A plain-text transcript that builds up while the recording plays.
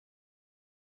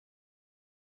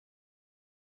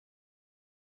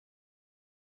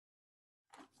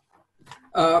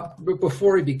But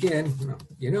before we begin,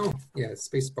 yeah,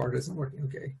 space bar isn't working.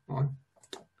 Okay, on.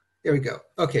 There we go.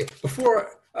 Okay,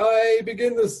 before I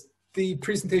begin the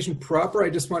presentation proper, I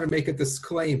just want to make a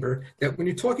disclaimer that when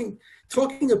you're talking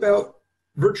about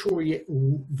virtual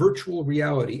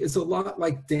reality is a lot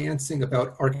like dancing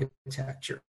about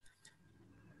architecture.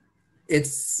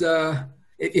 It's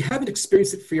if you haven't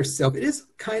experienced it for yourself, it is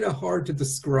kind of hard to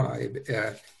describe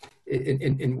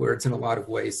in words in a lot of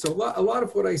ways. So a lot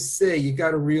of what I say, you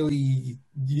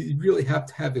really have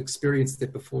to have experienced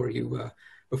it before you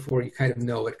kind of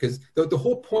know it, because the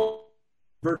whole point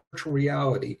of virtual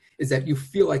reality is that you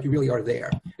feel like you really are there.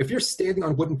 If you're standing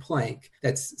on a wooden plank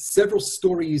that's several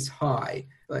stories high,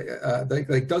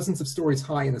 like dozens of stories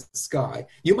high in the sky,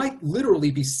 you might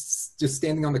literally be just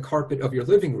standing on the carpet of your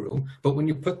living room, but when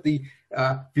you put the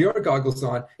VR goggles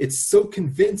on, it's so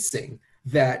convincing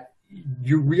that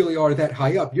you really are that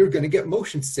high up. You're going to get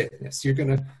motion sickness. You're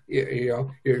going to,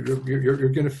 you're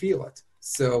going to feel it.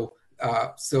 So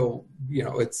that's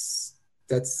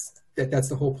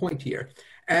the whole point here.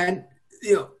 And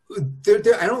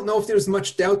I don't know if there's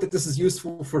much doubt that this is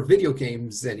useful for video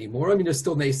games anymore. I mean, there's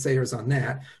still naysayers on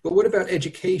that. But what about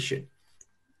education?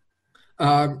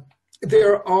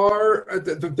 There are,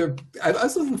 I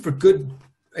was looking for good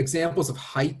examples of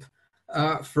hype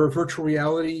for virtual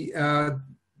reality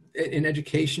in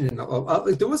education, and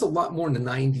there was a lot more in the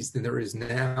 90s than there is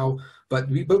now. But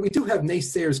we do have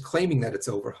naysayers claiming that it's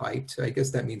overhyped. I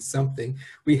guess that means something.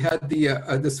 We had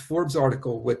this Forbes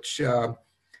article which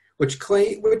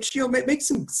makes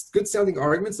some good sounding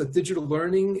arguments that digital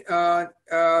learning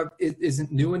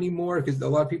isn't new anymore, because a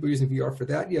lot of people are using VR for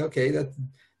that. Yeah, okay,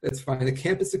 that's fine. The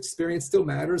campus experience still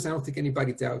matters. I don't think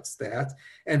anybody doubts that.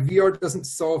 And VR doesn't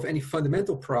solve any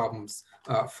fundamental problems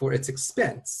for its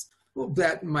expense. Well,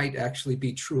 that might actually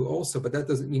be true also, but that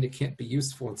doesn't mean it can't be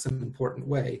useful in some important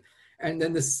way. And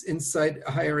then this Inside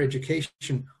Higher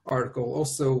Education article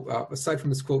also, aside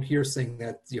from this quote here saying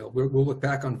that we'll look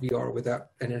back on VR without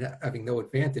and having no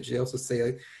advantage, they also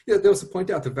say, they also point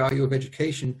out the value of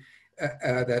education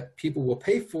that people will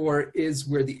pay for is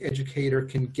where the educator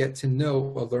can get to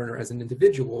know a learner as an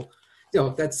individual.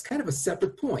 That's kind of a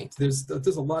separate point. There's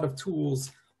a lot of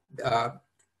tools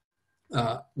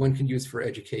one can use for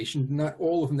education. Not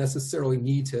all of them necessarily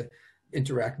need to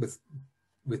interact with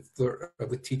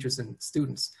teachers and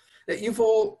students. A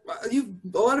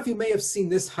lot of you may have seen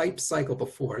this hype cycle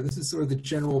before. This is sort of the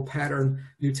general pattern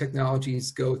new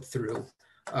technologies go through.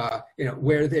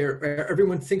 Where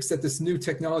everyone thinks that this new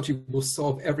technology will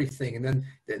solve everything, and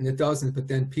it doesn't. But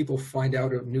then people find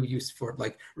out a new use for it.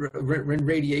 Like when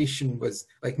radiation was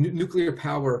like nuclear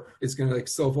power is going to like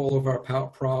solve all of our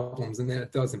problems, and then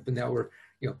it doesn't. But now we're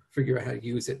figure out how to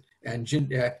use it. And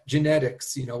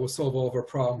genetics, will solve all of our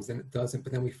problems, and it doesn't.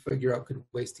 But then we figure out good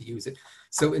ways to use it.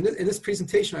 So in this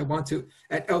presentation, I want to.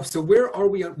 So where are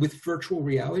we with virtual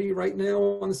reality right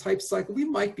now on this hype cycle? We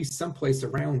might be someplace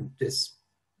around this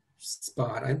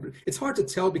spot. It's hard to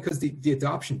tell because the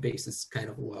adoption base is kind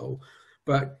of low,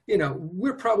 but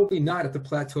we're probably not at the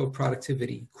plateau of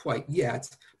productivity quite yet.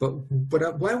 But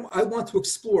I want to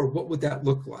explore what would that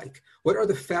look like. What are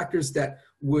the factors that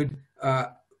would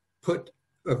put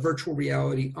a virtual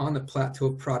reality on the plateau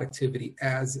of productivity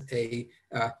as a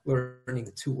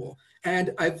learning tool?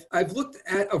 And I've looked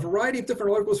at a variety of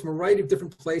different articles from a variety of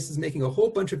different places making a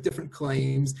whole bunch of different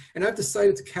claims, and I've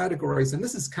decided to categorize them.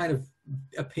 This is kind of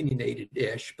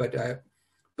opinionated-ish, but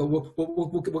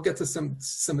we'll get to some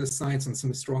of the science and some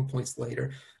of the strong points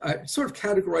later. Sort of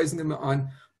categorizing them on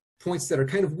points that are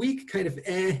kind of weak, kind of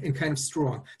and kind of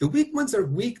strong. The weak ones are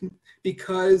weak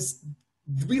because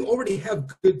we already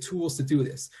have good tools to do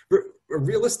this. A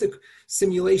realistic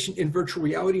simulation in virtual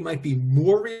reality might be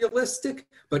more realistic,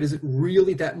 but is it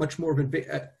really that much more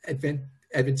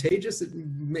advantageous?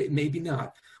 Maybe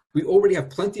not. We already have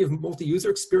plenty of multi-user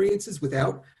experiences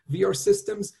without VR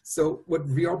systems. So what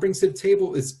VR brings to the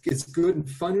table is good and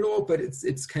fun and all, but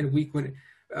it's kind of weak when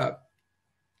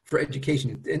for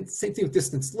education. And same thing with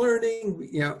distance learning,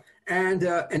 and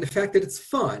the fact that it's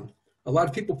fun. A lot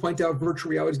of people point out virtual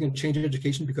reality is going to change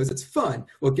education because it's fun.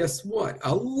 Well, guess what?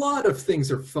 A lot of things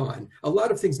are fun. A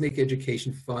lot of things make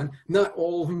education fun. Not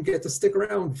all of them get to stick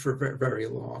around for very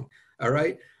long. All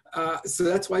right. So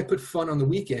that's why I put fun on the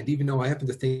weekend, even though I happen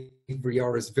to think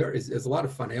VR is a lot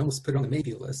of fun. I almost put it on the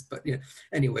maybe list, but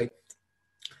anyway,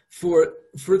 for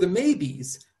the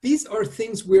maybes, these are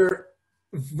things where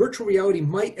virtual reality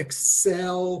might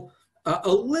excel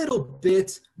a little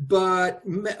bit, but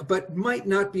might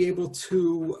not be able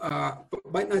to,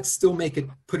 might not still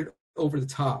put it over the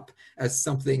top as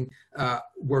something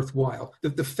worthwhile.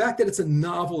 The fact that it's a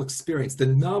novel experience, the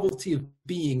novelty of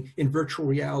being in virtual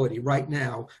reality right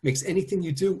now makes anything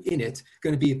you do in it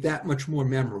going to be that much more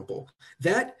memorable.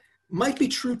 That might be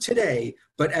true today,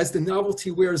 but as the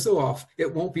novelty wears off,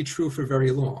 it won't be true for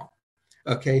very long.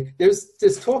 Okay, there's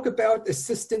talk about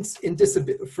assistance in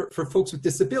for folks with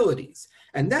disabilities,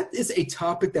 and that is a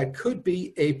topic that could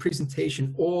be a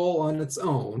presentation all on its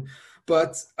own.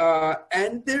 But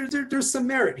and there's some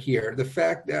merit here. The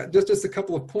fact that just a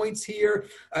couple of points here,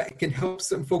 it can help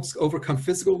some folks overcome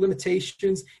physical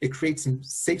limitations. It creates some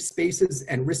safe spaces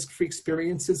and risk-free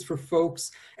experiences for folks,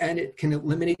 and it can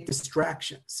eliminate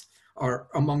distractions. Are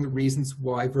among the reasons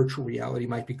why virtual reality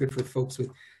might be good for folks with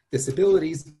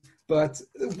disabilities. But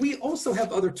we also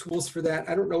have other tools for that.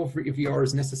 I don't know if VR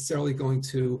is necessarily going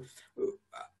to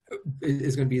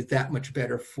be that much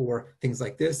better for things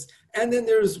like this. And then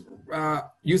there's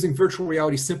using virtual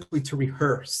reality simply to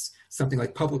rehearse something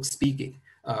like public speaking.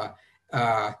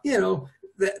 You know,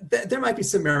 there might be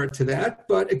some merit to that,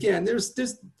 but again,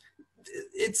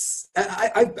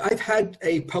 I've had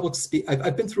a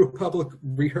I've been through a public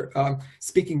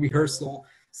speaking rehearsal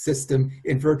system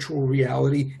in virtual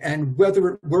reality, and whether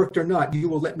it worked or not, you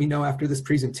will let me know after this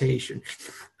presentation.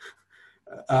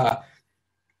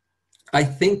 I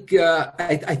think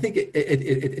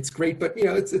it's great, but you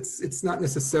know, it's not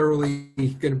necessarily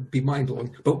going to be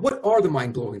mind-blowing. But what are the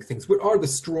mind-blowing things? What are the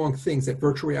strong things that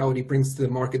virtual reality brings to the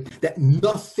market that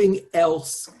nothing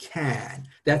else can?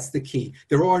 That's the key.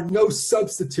 There are no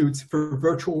substitutes for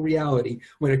virtual reality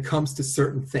when it comes to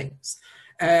certain things.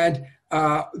 And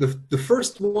the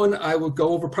first one I will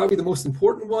go over, probably the most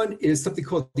important one, is something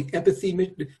called the empathy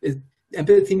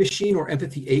machine or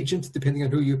empathy agent, depending on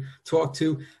who you talk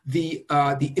to. The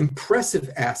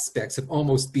impressive aspects of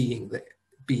almost being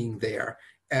there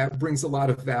brings a lot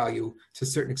of value to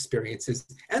certain experiences,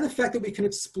 and the fact that we can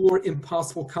explore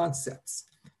impossible concepts.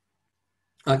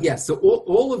 So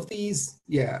all of these,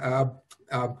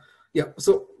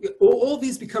 so all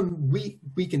these become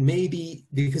weak and maybe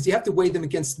because you have to weigh them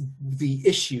against the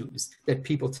issues that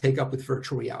people take up with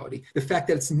virtual reality. The fact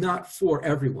that it's not for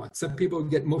everyone. Some people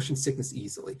get motion sickness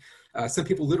easily. Some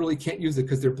people literally can't use it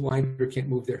because they're blind or can't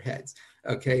move their heads.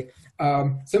 Okay.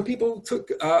 Some people talk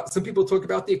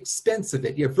about the expense of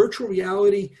it. Yeah, virtual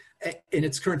reality in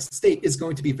its current state is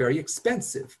going to be very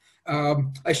expensive.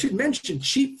 I should mention,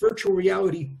 cheap virtual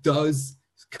reality does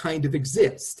kind of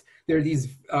exist. There are these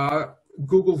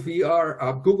Google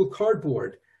VR, Google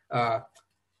Cardboard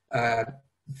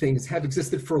things have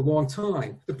existed for a long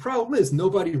time. The problem is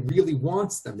nobody really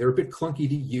wants them. They're a bit clunky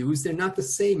to use. They're not the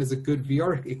same as a good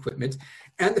VR equipment.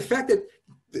 And the fact that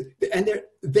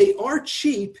they are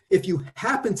cheap if you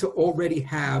happen to already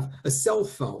have a cell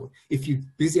phone.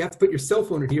 Because you have to put your cell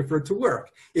phone in here for it to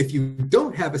work. If you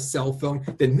don't have a cell phone,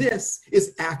 then this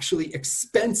is actually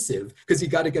expensive because you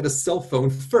got to get a cell phone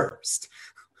first.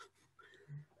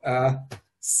 But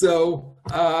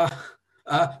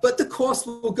the cost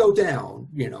will go down,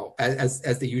 you know,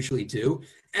 as they usually do.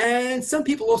 And some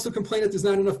people also complain that there's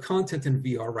not enough content in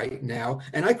VR right now.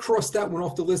 And I crossed that one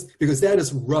off the list because that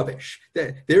is rubbish.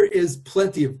 There is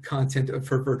plenty of content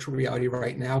for virtual reality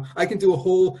right now. I can do a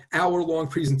whole hour-long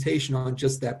presentation on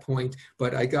just that point,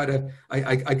 but I gotta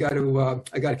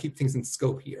keep things in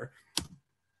scope here.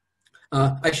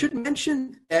 I should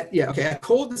mention that, I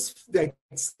called this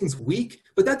things weak,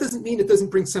 but that doesn't mean it doesn't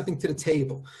bring something to the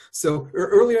table. So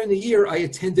earlier in the year, I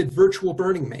attended Virtual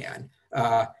Burning Man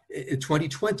in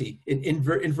 2020 in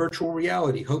virtual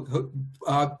reality.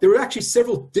 There were actually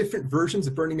several different versions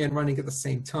of Burning Man running at the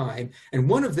same time, and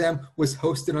one of them was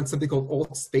hosted on something called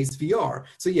Alt Space VR.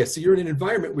 So so you're in an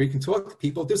environment where you can talk to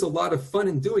people. There's a lot of fun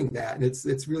in doing that, and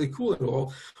it's really cool and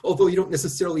all, although you don't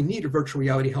necessarily need a virtual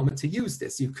reality helmet to use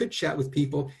this. You could chat with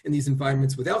people in these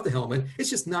environments without the helmet. It's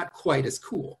just not quite as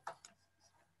cool.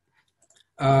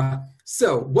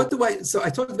 So I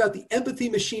talked about the empathy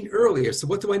machine earlier. So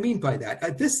what do I mean by that?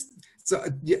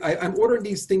 I'm ordering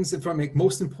these things from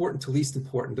most important to least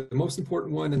important. The most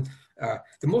important one and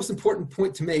the most important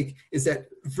point to make is that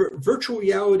virtual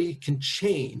reality can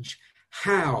change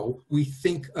how we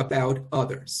think about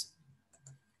others.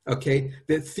 Okay,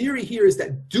 the theory here is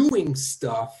that doing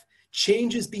stuff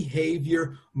changes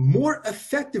behavior more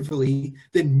effectively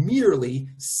than merely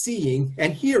seeing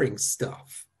and hearing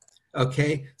stuff.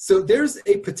 Okay, so there's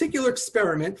a particular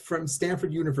experiment from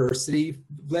Stanford University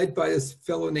led by this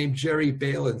fellow named Jerry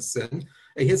Bailenson.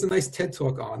 He has a nice TED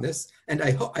talk on this, and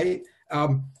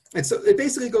and so it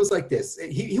basically goes like this.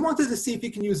 He wanted to see if he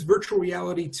can use virtual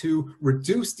reality to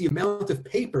reduce the amount of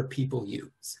paper people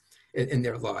use in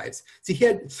their lives. So he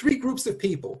had three groups of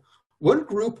people. One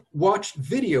group watched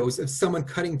videos of someone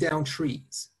cutting down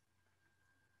trees.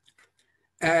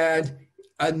 And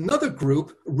another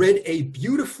group read a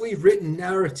beautifully written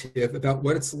narrative about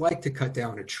what it's like to cut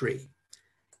down a tree.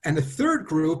 And the third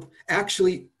group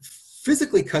actually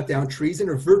physically cut down trees in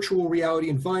a virtual reality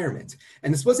environment.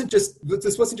 And this wasn't just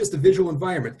a visual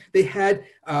environment. They had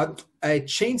a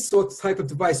chainsaw type of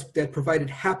device that provided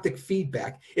haptic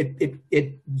feedback.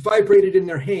 It vibrated in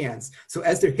their hands. So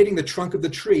as they're hitting the trunk of the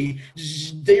tree,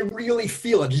 they really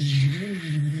feel it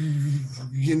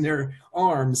in their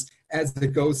arms as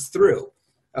it goes through.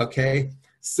 Okay,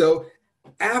 so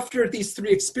after these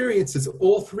three experiences,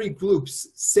 all three groups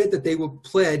said that they will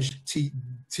pledge to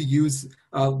use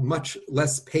much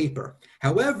less paper.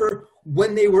 However,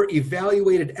 when they were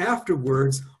evaluated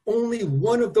afterwards, only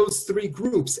one of those three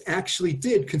groups actually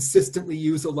did consistently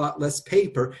use a lot less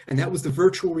paper, and that was the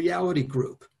virtual reality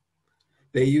group.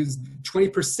 They used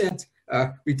 20%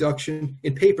 reduction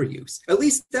in paper use. At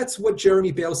least that's what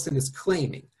Jeremy Baleson is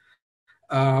claiming.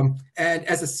 And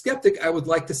as a skeptic, I would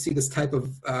like to see this type of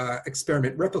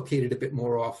experiment replicated a bit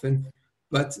more often.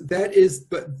 But that is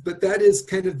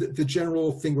kind of the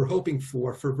general thing we're hoping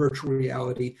for virtual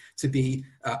reality to be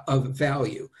of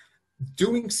value.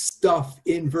 Doing stuff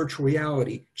in virtual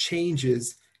reality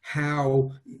changes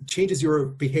your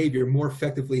behavior more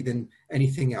effectively than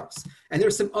anything else. And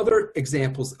there's some other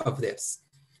examples of this.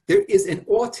 There is an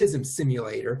autism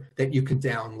simulator that you can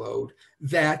download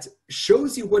that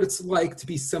shows you what it's like to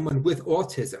be someone with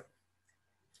autism.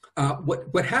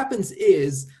 What happens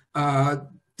is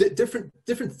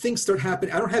different things start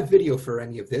happening. I don't have video for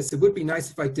any of this. It would be nice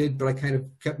if I did, but I kind of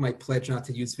kept my pledge not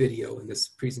to use video in this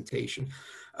presentation.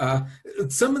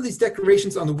 Some of these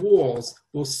decorations on the walls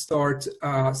will start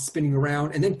spinning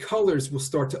around, and then colors will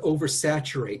start to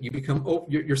oversaturate.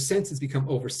 Your senses become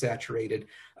oversaturated,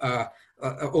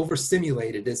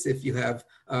 overstimulated, as if you have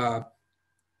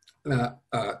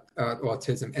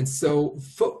autism. And so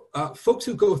folks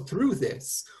who go through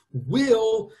this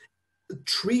will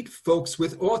treat folks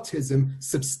with autism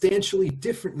substantially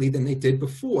differently than they did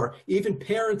before. Even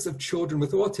parents of children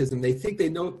with autism, they think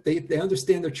they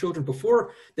understand their children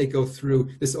before they go through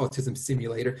this autism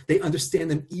simulator. They understand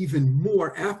them even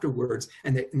more afterwards,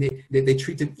 and they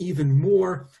treat them even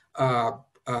more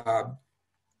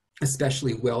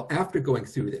especially well after going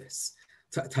through this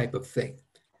type of thing.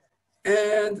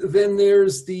 And then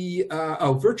there's the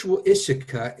virtual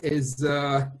Ishika.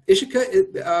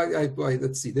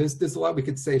 Let's see, there's a lot we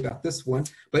could say about this one,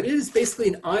 but it is basically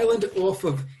an island off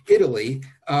of Italy.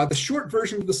 The short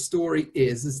version of the story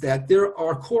is that there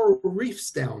are coral reefs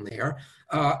down there,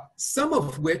 some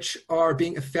of which are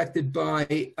being affected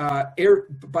by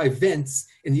vents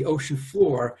in the ocean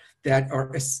floor that are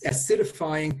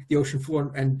acidifying the ocean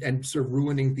floor and sort of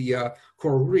ruining the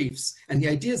coral reefs. And the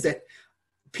idea is that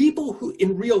people who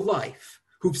in real life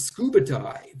who've scuba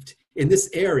dived in this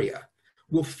area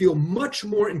will feel much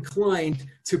more inclined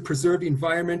to preserve the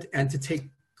environment and to take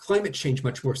climate change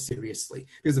much more seriously.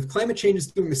 Because if climate change is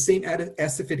doing the same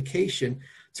acidification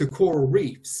to coral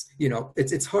reefs,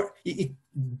 it's hard.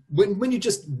 When you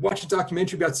just watch a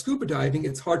documentary about scuba diving,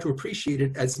 it's hard to appreciate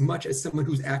it as much as someone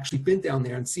who's actually been down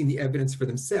there and seen the evidence for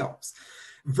themselves.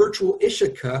 Virtual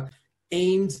Ishika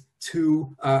aimed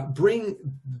to bring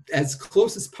as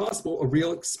close as possible a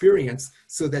real experience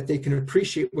so that they can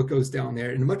appreciate what goes down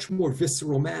there in a much more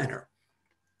visceral manner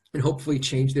and hopefully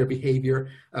change their behavior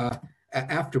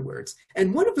afterwards.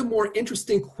 And one of the more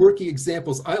interesting, quirky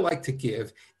examples I like to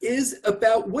give is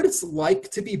about what it's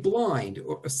like to be blind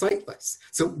or sightless.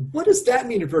 So what does that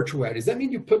mean in virtual reality? Does that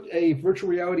mean you put a virtual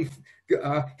reality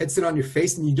headset on your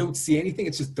face and you don't see anything?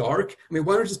 It's just dark? I mean,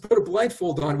 why don't you just put a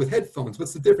blindfold on with headphones?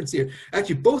 What's the difference here?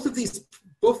 Actually, both of these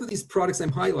products I'm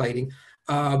highlighting,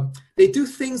 they do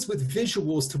things with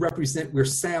visuals to represent where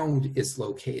sound is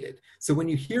located. So when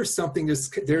you hear something,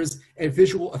 there's a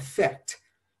visual effect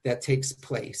that takes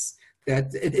place.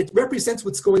 That it represents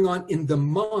what's going on in the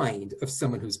mind of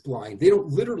someone who's blind. They don't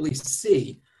literally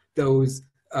see those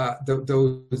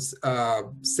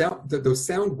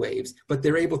sound waves, but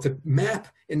they're able to map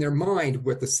in their mind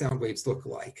what the sound waves look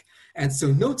like. And so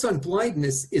Notes on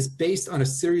Blindness is based on a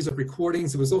series of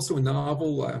recordings. There was also a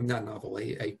novel, a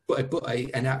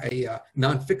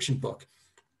nonfiction book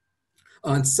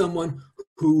on someone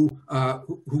who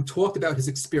talked about his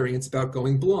experience about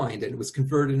going blind, and it was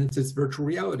converted into this virtual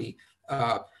reality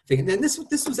thing. And then this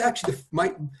was actually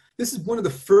this is one of the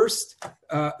first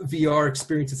VR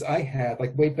experiences I had,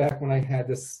 like way back when I had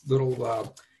this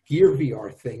little Gear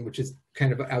VR thing, which is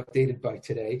kind of outdated by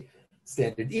today.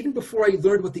 standard. Even before I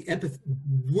learned what the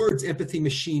words empathy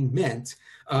machine meant,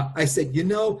 I said, you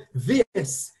know,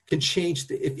 this can change,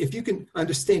 if you can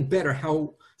understand better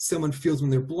how someone feels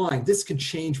when they're blind, this can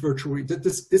change virtual,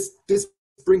 this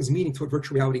brings meaning to what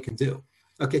virtual reality can do.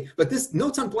 Okay, but this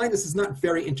Notes on Blindness is not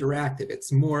very interactive.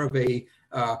 It's more of a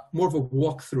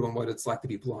walkthrough on what it's like to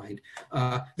be blind.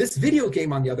 This video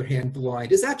game, on the other hand,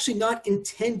 Blind, is actually not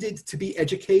intended to be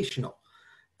educational.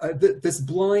 This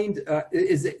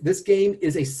game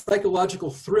is a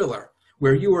psychological thriller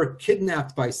where you are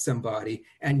kidnapped by somebody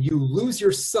and you lose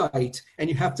your sight and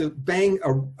you have to bang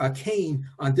a cane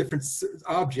on different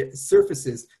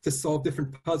surfaces to solve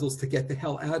different puzzles to get the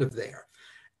hell out of there.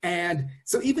 And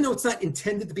so even though it's not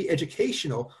intended to be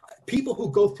educational, people who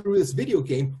go through this video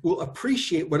game will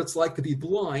appreciate what it's like to be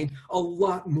blind a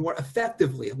lot more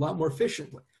effectively, a lot more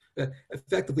efficiently, than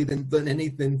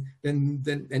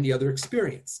any other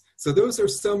experience. So those are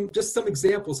just some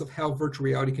examples of how virtual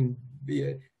reality can be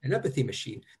an empathy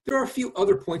machine. There are a few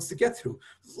other points to get through.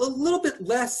 A little bit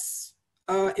less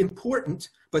important,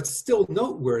 but still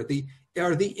noteworthy,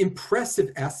 are the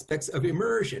impressive aspects of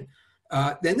immersion.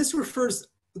 Then this refers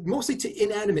mostly to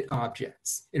inanimate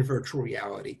objects in virtual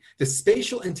reality, the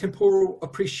spatial and temporal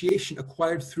appreciation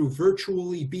acquired through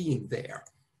virtually being there.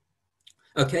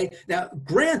 Okay, now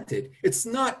granted, it's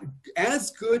not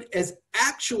as good as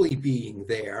actually being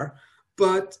there,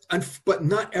 but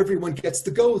not everyone gets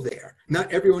to go there. Not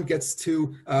everyone gets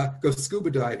to go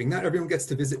scuba diving. Not everyone gets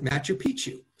to visit Machu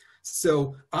Picchu.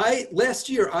 So last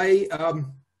year, I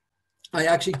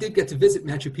actually did get to visit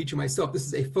Machu Picchu myself. This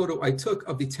is a photo I took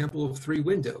of the Temple of Three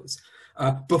Windows.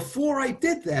 Before I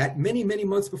did that, many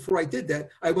months before I did that,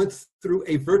 I went through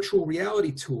a virtual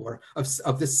reality tour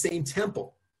of the same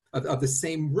temple, of the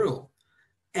same room.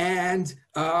 And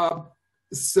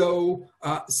so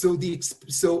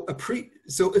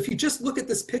if you just look at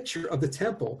this picture of the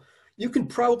temple, you can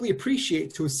probably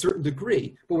appreciate to a certain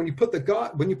degree, but when you put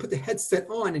the headset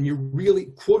on and you're really,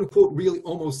 quote unquote, really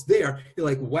almost there, you're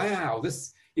like, wow,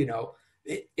 this, you know,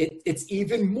 it's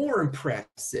even more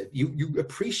impressive. You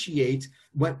appreciate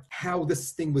how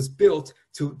this thing was built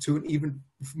to an even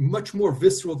much more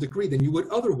visceral degree than you would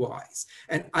otherwise.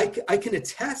 And I can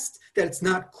attest that it's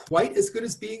not quite as good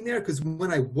as being there, because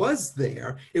when I was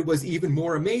there, it was even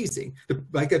more amazing.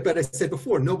 Like I said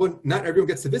before, not everyone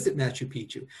gets to visit Machu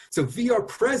Picchu. So VR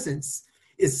presence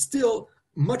is still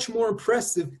much more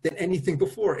impressive than anything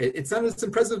before. It's not as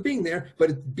impressive being there, but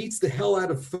it beats the hell out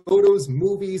of photos,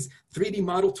 movies, 3D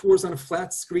model tours on a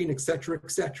flat screen, etc.,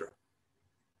 etc.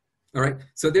 All right,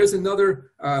 so there's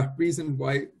another reason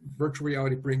why virtual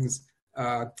reality brings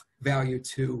value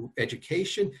to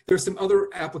education. There's some other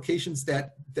applications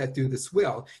that do this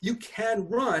well. You can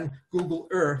run Google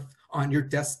Earth on your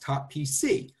desktop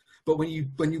PC, but when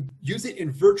you use it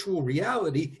in virtual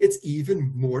reality, it's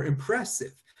even more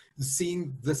impressive.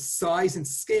 Seeing the size and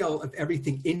scale of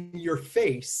everything in your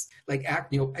face, like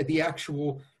the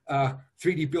actual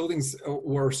 3D buildings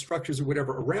or structures or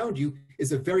whatever around you,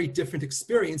 is a very different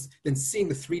experience than seeing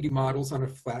the 3D models on a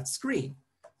flat screen.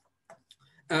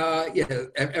 Yeah,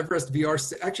 Everest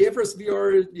VR, actually Everest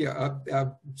VR, yeah,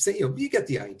 you get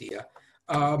the idea.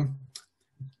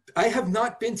 I have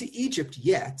not been to Egypt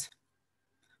yet,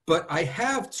 but I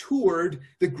have toured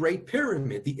the Great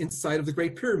Pyramid, the inside of the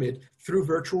Great Pyramid, through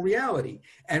virtual reality.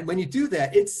 And when you do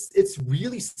that, it's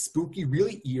really spooky,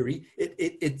 really eerie.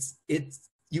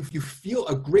 You feel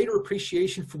a greater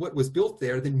appreciation for what was built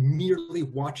there than merely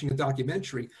watching a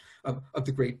documentary of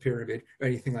the Great Pyramid or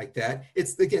anything like that.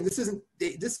 Again, this isn't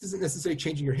necessarily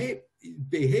changing your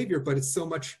behavior, but it's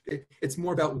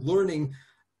more about learning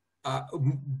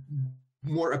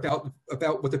more about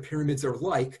what the pyramids are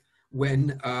like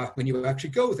when you actually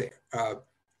go there.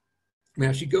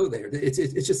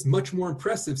 It's just much more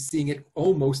impressive seeing it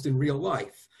almost in real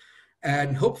life.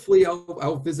 And hopefully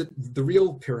I'll visit the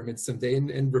real pyramids someday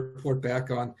and report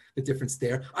back on the difference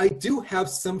there. I do have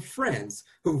some friends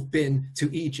who've been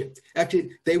to Egypt.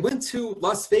 Actually, they went to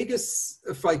Las Vegas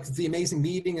for like the Amazing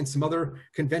Meeting and some other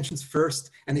conventions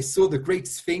first, and they saw the Great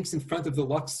Sphinx in front of the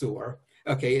Luxor.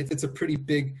 Okay, it's a pretty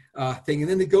big thing. And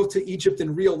then they go to Egypt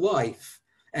in real life.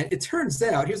 And it turns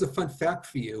out, here's a fun fact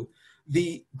for you,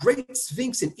 the Great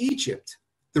Sphinx in Egypt,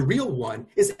 the real one,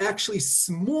 is actually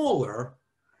smaller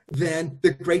than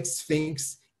the Great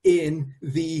Sphinx in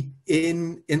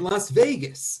Las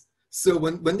Vegas. So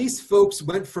when these folks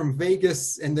went from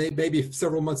Vegas and they maybe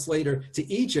several months later to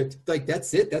Egypt, like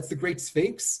that's it, that's the Great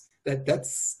Sphinx. It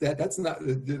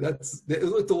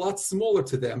looked a lot smaller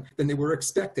to them than they were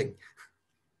expecting.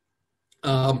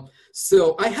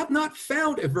 So I have not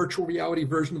found a virtual reality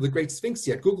version of the Great Sphinx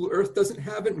yet. Google Earth doesn't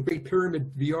have it, and Great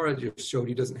Pyramid VR I just showed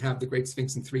you doesn't have the Great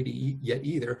Sphinx in 3D yet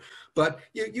either. But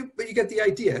you get the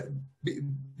idea.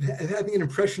 Having an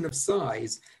impression of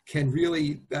size can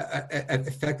really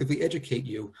effectively educate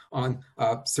you on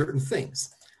certain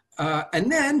things.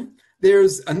 And then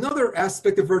there's another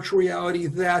aspect of virtual reality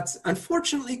that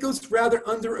unfortunately goes rather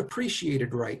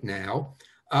underappreciated right now.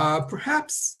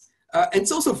 Perhaps, and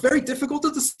it's also very difficult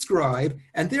to describe,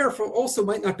 and therefore also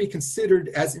might not be considered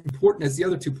as important as the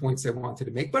other 2 points I wanted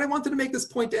to make. But I wanted to make this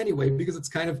point anyway because it's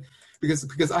kind of,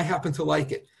 because I happen to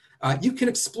like it. You can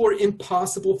explore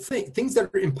impossible things that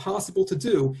are impossible to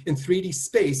do in 3D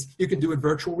space. You can do in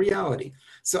virtual reality.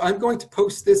 So I'm going to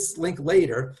post this link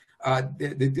later.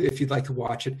 If you'd like to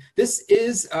watch it. This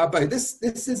is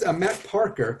this is Matt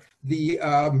Parker, the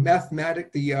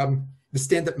the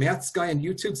stand-up maths guy on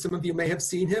YouTube. Some of you may have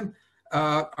seen him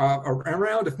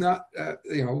around. If not,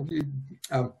 you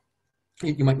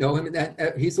might know him.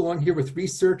 He's along here with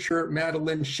researcher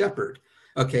Madeline Shepard.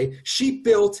 Okay, she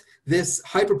built this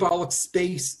hyperbolic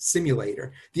space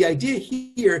simulator. The idea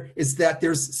here is that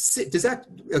again,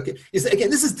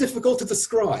 this is difficult to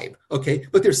describe, okay,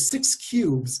 but there's 6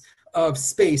 cubes of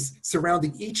space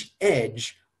surrounding each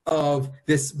edge of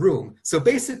this room. So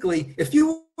basically, if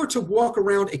you were to walk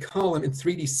around a column in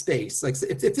 3D space, like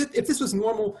if this was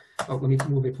normal, let me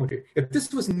move my pointer. If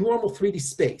this was normal 3D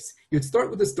space, you'd start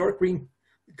with this dark green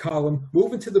column,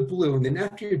 move into the blue, and then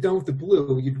after you're done with the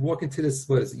blue, you'd walk into this,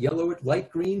 what is it, yellow,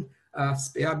 light green? I'm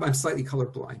slightly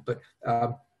colorblind, but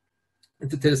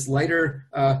into this lighter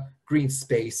green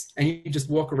space, and you just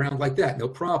walk around like that, no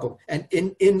problem. And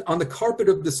on the carpet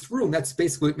of this room, that's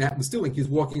basically what Matt was doing. He was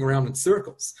walking around in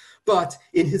circles. But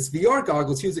in his VR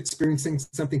goggles, he was experiencing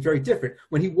something very different.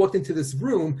 When he walked into this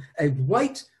room, a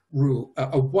white room,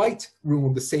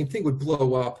 the same thing would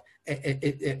blow up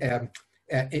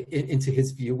into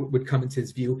his view, would come into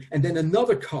his view, and then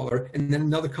another color, and then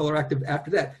another color active after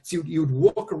that. So you would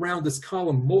walk around this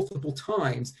column multiple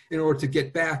times in order to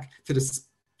get back to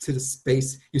the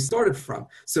space you started from.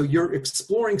 So you're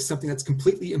exploring something that's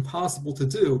completely impossible to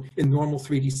do in normal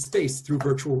 3D space through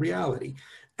virtual reality.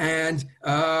 And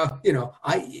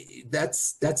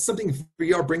that's something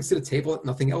VR brings to the table that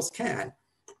nothing else can.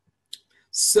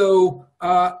 So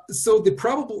the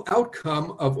probable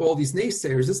outcome of all these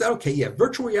naysayers is that, okay, yeah,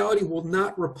 virtual reality will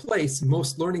not replace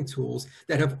most learning tools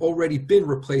that have already been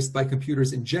replaced by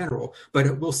computers in general, but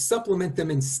it will supplement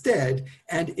them instead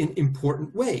and in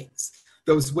important ways.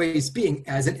 Those ways being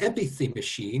as an empathy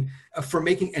machine for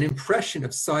making an impression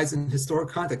of size and historic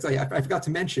context. I forgot to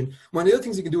mention, one of the other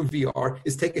things you can do in VR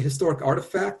is take a historic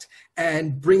artifact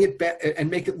and bring it back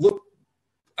and make it look,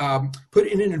 put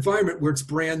it in an environment where it's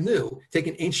brand new. Take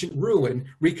an ancient ruin,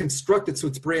 reconstruct it so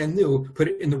it's brand new, put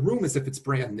it in the room as if it's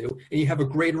brand new, and you have a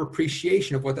greater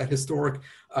appreciation of what that historic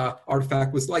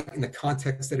artifact was like in the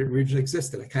context that it originally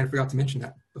existed. I kind of forgot to mention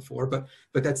that before, but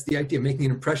that's the idea, making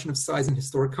an impression of size and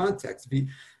historic context.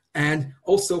 And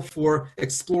also for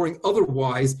exploring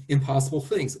otherwise impossible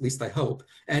things, at least I hope.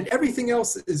 And everything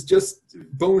else is just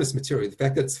bonus material. The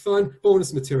fact that it's fun,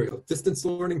 bonus material. Distance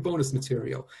learning, bonus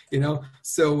material.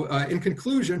 So in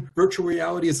conclusion, virtual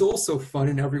reality is also fun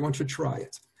and everyone should try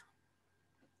it.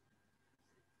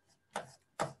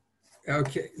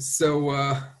 Okay,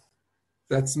 so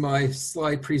that's my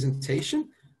slide presentation.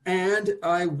 And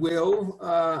I will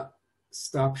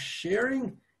stop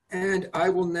sharing. And I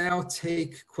will now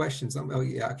take questions. Oh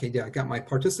yeah, okay, yeah, I got my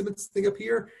participants thing up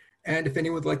here. And if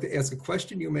anyone would like to ask a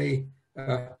question, you may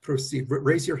proceed.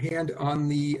 Raise your hand on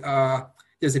the,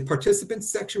 there's a participants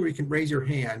section where you can raise your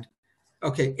hand.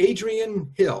 Okay,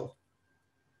 Adrian Hill.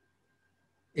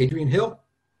 Adrian Hill?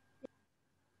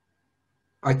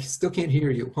 I still can't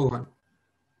hear you, hold on.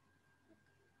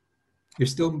 You're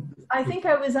still. I think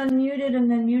I was unmuted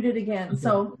and then muted again. Okay.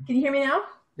 So can you hear me now?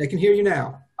 I can hear you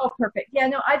now. Oh, perfect. Yeah,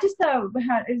 no, I just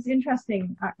it was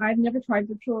interesting. I've never tried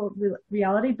virtual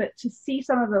reality, but to see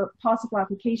some of the possible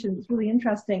applications is really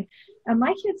interesting. And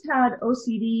my kids had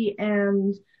OCD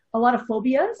and a lot of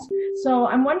phobias. So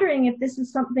I'm wondering if this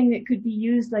is something that could be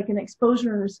used like an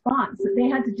exposure and response that they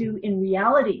had to do in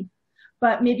reality,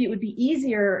 but maybe it would be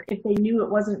easier if they knew it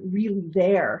wasn't really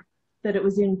there, that it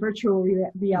was in virtual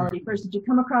reality first. Did you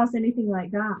come across anything like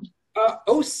that?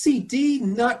 OCD,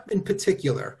 not in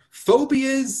particular.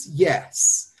 Phobias,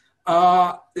 yes.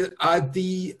 There's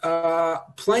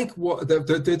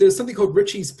something called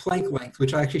Ritchie's plank length,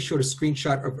 which I actually showed a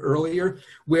screenshot of earlier,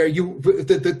 where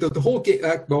the whole game.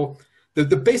 Well,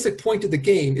 the basic point of the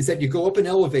game is that you go up an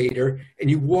elevator and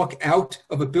you walk out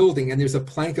of a building and there's a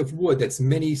plank of wood that's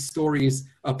many stories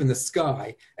up in the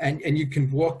sky, and you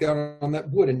can walk down on that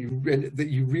wood and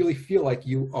you really feel like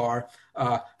you are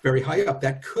very high up.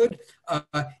 That could,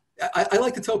 I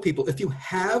like to tell people, if you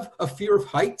have a fear of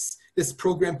heights, this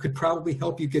program could probably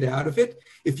help you get out of it.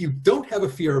 If you don't have a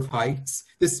fear of heights,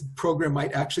 this program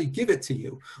might actually give it to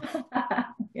you.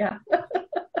 Yeah.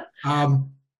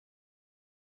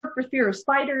 For fear of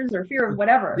spiders or fear of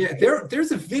whatever. Yeah,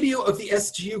 there's a video of the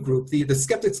SGU group, the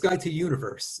Skeptic's Guide to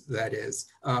Universe, that is,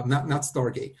 not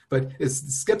Stargate, but it's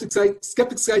Skeptic's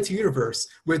Guide to Universe,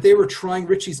 where they were trying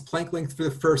Richie's plank length for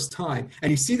the first time,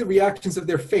 and you see the reactions of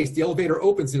their face. The elevator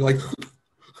opens, and you're like,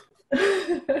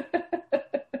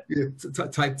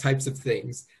 types of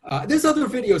things. There's other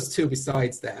videos too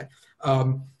besides that.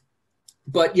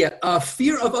 But yeah,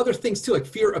 fear of other things too, like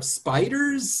fear of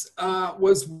spiders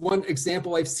was one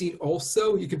example I've seen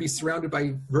also. You can be surrounded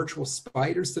by virtual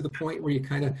spiders to the point where you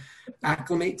kind of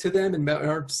acclimate to them and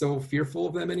aren't so fearful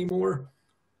of them anymore.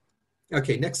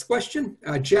 Okay, next question.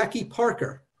 Jackie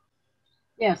Parker.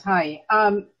 Yes, hi.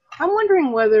 I'm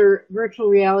wondering whether virtual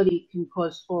reality can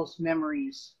cause false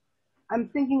memories. I'm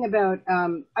thinking about,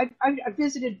 I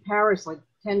visited Paris like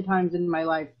 10 times in my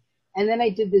life, and then I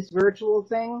did this virtual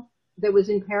thing that was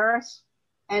in Paris,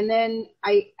 and then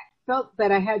I felt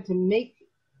that I had to make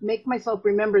myself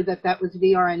remember that that was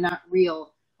VR and not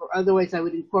real, or otherwise I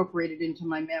would incorporate it into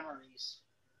my memories.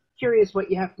 Curious what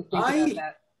you have to think about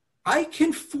that. I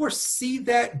can foresee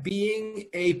that being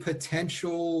a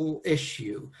potential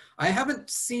issue. I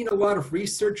haven't seen a lot of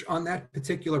research on that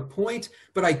particular point,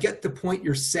 but I get the point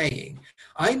you're saying.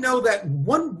 I know that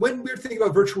one weird thing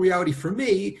about virtual reality for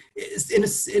me is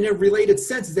in a related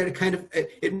sense is that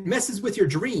it messes with your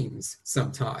dreams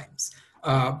sometimes.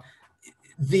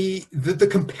 The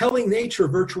compelling nature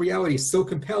of virtual reality is so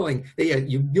compelling that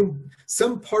you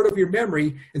some part of your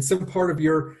memory and some part of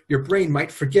your brain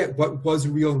might forget what was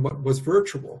real and what was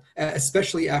virtual,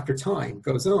 especially after time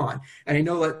goes on. And I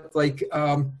know that, like,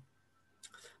 I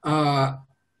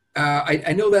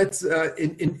know that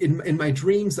in my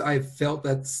dreams I've felt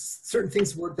that certain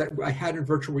things that I had in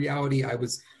virtual reality I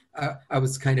was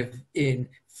kind of in.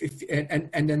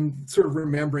 And then sort of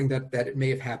remembering that it may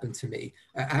have happened to me,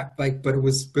 but it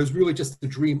was really just the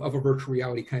dream of a virtual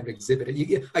reality kind of exhibit.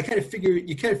 You kind of figure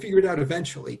it out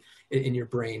eventually in your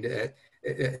brain.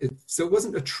 So it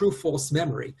wasn't a true false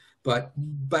memory, but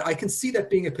I can see that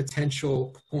being a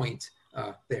potential point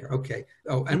there. Okay.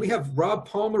 Oh, and we have Rob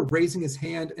Palmer raising his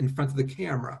hand in front of the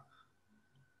camera.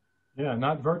 Yeah,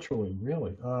 not virtually,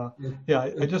 really. Yeah,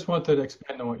 I just wanted to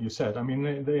expand on what you said. I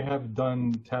mean, they have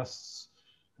done tests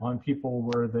on people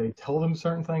where they tell them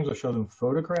certain things or show them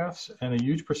photographs, and a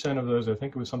huge percent of those, I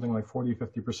think it was something like 40,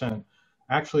 50%,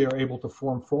 actually are able to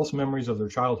form false memories of their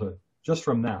childhood just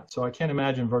from that. So I can't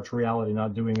imagine virtual reality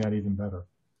not doing that even better.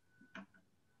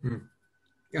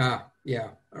 Yeah,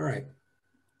 all right.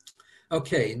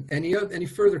 Okay, any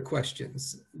further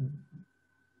questions?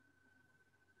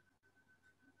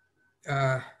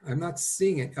 I'm not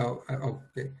seeing it.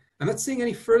 Okay. I'm not seeing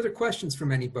any further questions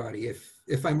from anybody.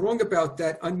 If I'm wrong about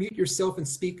that, unmute yourself and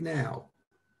speak now.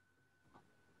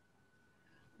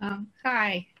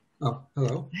 Hi. Oh,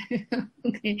 hello.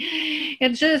 Okay.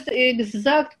 It's just an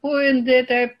exact point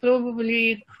that I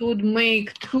probably could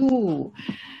make too.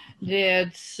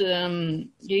 That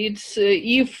it's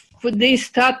if they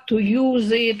start to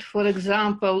use it, for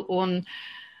example,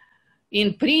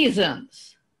 in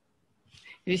prisons.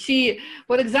 You see,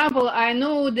 for example, I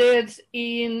know that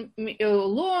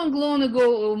long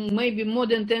ago, maybe more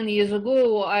than 10 years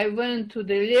ago, I went to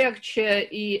the lecture at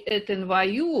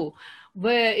NYU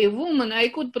where a woman, I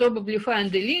could probably find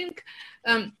the link,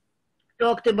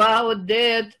 talked about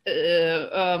that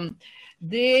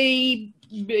they,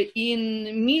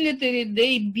 in military,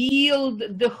 they build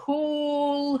the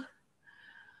whole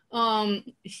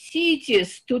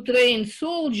cities to train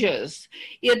soldiers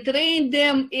and train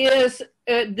them as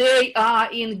they are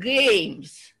in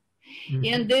games.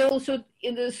 And they also,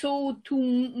 so to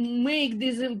make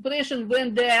this impression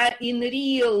when they are in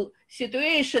real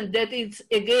situation that it's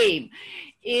a game.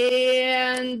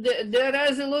 And there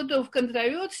is a lot of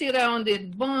controversy around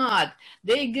it, but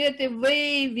they get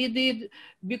away with it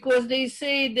because they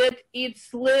say that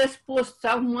it's less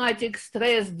post-traumatic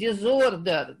stress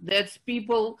disorder, that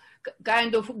people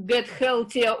kind of get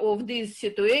healthier of these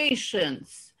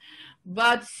situations.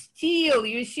 But still,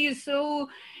 you see, so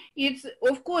it's,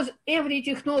 of course, every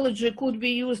technology could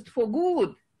be used for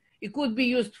good. It could be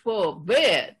used for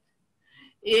bad.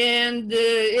 And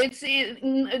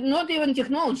not even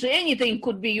technology, anything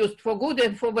could be used for good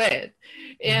and for bad.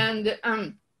 And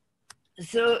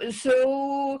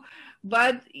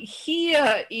but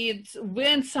here it's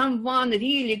when someone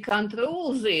really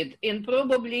controls it, and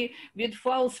probably with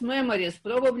false memories,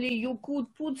 probably you could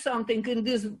put something in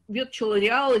this virtual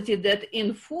reality that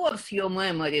enforce your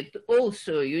memory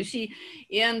also, you see,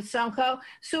 and somehow,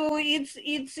 so it's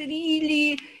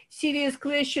really serious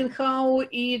question how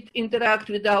it interact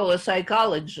with our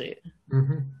psychology.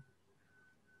 Mm-hmm.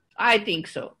 I think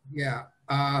so. Yeah.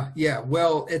 Yeah,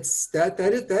 well, it's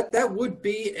that would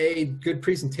be a good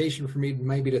presentation for me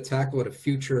maybe to tackle at a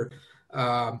future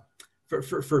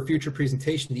for a future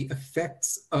presentation. The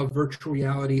effects of virtual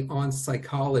reality on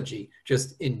psychology,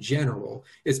 just in general,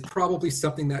 is probably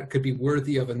something that could be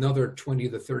worthy of another 20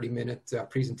 to 30 minute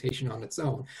presentation on its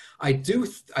own. I do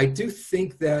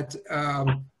think that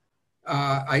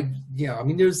I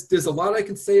mean, there's a lot I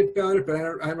can say about it, but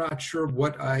I'm not sure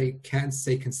what I can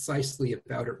say concisely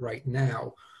about it right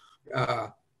now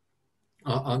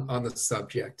on the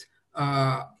subject.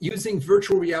 Using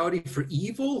virtual reality for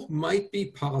evil might be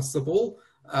possible.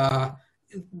 It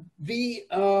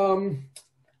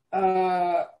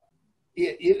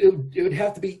would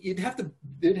have to be, it'd have to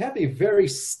be a very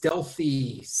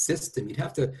stealthy system. You'd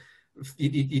have to,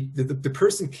 the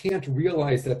person can't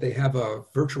realize that they have a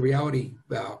virtual reality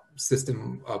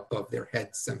system above their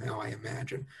head somehow, I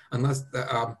imagine,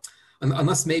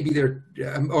 unless maybe they're,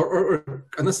 or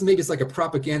unless maybe it's like a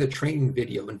propaganda training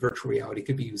video in virtual reality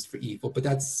could be used for evil, but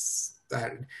that's,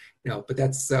 but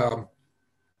that's, so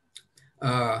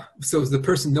the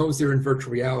person knows they're in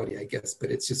virtual reality, I guess,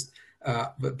 but it's just,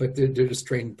 but they're just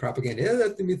training propaganda. Yeah,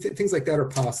 I mean, things like that are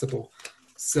possible.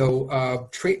 So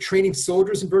training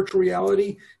soldiers in virtual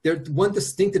reality, there's one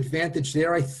distinct advantage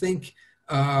there. I think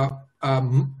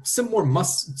some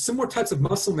more types of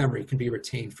muscle memory can be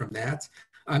retained from that.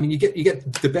 I mean, you get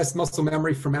the best muscle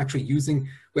memory from actually using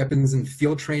weapons and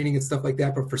field training and stuff like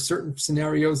that. But for certain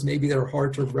scenarios, maybe that are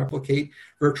hard to replicate,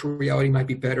 virtual reality might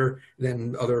be better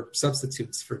than other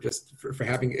substitutes for for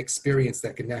having experience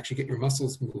that can actually get your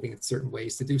muscles moving in certain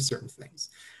ways to do certain things.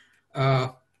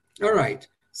 All right.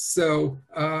 So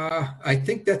I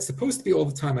think that's supposed to be all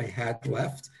the time I had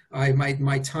left.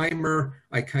 My timer,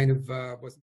 I kind of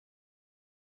wasn't.